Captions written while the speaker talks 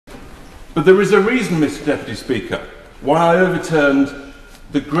But there is a reason, Mr. Deputy Speaker, why I overturned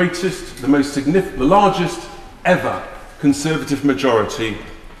the greatest, the most significant, the largest ever Conservative majority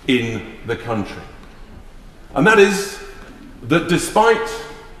in the country. And that is that despite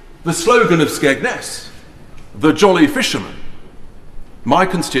the slogan of Skegness, the jolly fisherman, my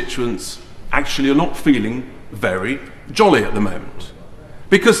constituents actually are not feeling very jolly at the moment.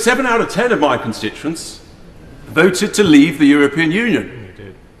 Because 7 out of 10 of my constituents voted to leave the European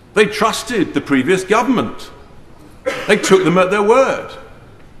Union. They trusted the previous government. They took them at their word.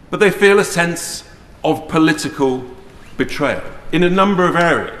 But they feel a sense of political betrayal in a number of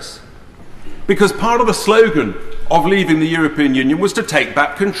areas. Because part of the slogan of leaving the European Union was to take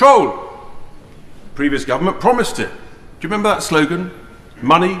back control. The previous government promised it. Do you remember that slogan?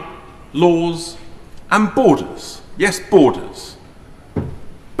 Money, laws, and borders. Yes, borders.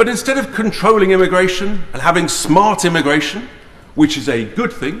 But instead of controlling immigration and having smart immigration, which is a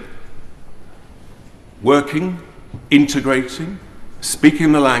good thing, working, integrating,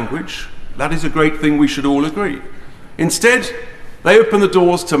 speaking the language, that is a great thing, we should all agree. Instead, they open the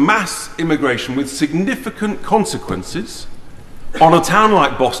doors to mass immigration with significant consequences on a town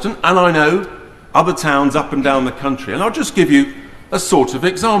like Boston, and I know other towns up and down the country. And I'll just give you a sort of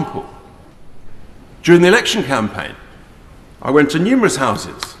example. During the election campaign, I went to numerous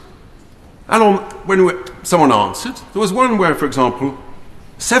houses, and when someone answered, there was one where, for example,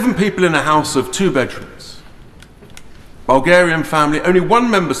 7 people in a house of 2 bedrooms, Bulgarian family, only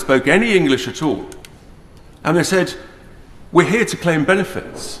one member spoke any English at all, and they said, "We're here to claim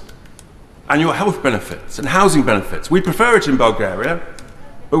benefits, annual health benefits and housing benefits. We prefer it in Bulgaria,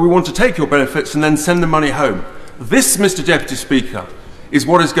 but we want to take your benefits and then send the money home." This, Mr. Deputy Speaker, is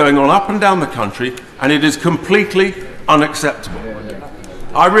what is going on up and down the country, and it is completely unacceptable.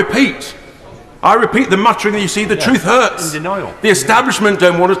 I repeat the muttering that you see, the truth hurts. In denial. The establishment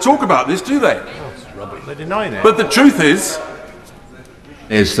don't want to talk about this, do they? They're denying it. But the truth is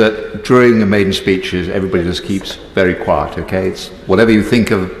that during the maiden speeches, everybody just keeps very quiet, okay? It's whatever you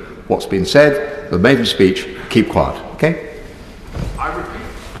think of what's been said, the maiden speech, keep quiet, okay? I repeat.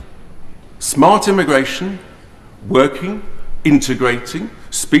 Smart immigration, working, integrating,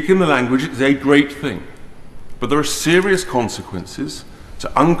 speaking the language is a great thing. But there are serious consequences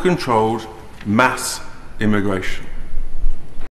to uncontrolled mass immigration.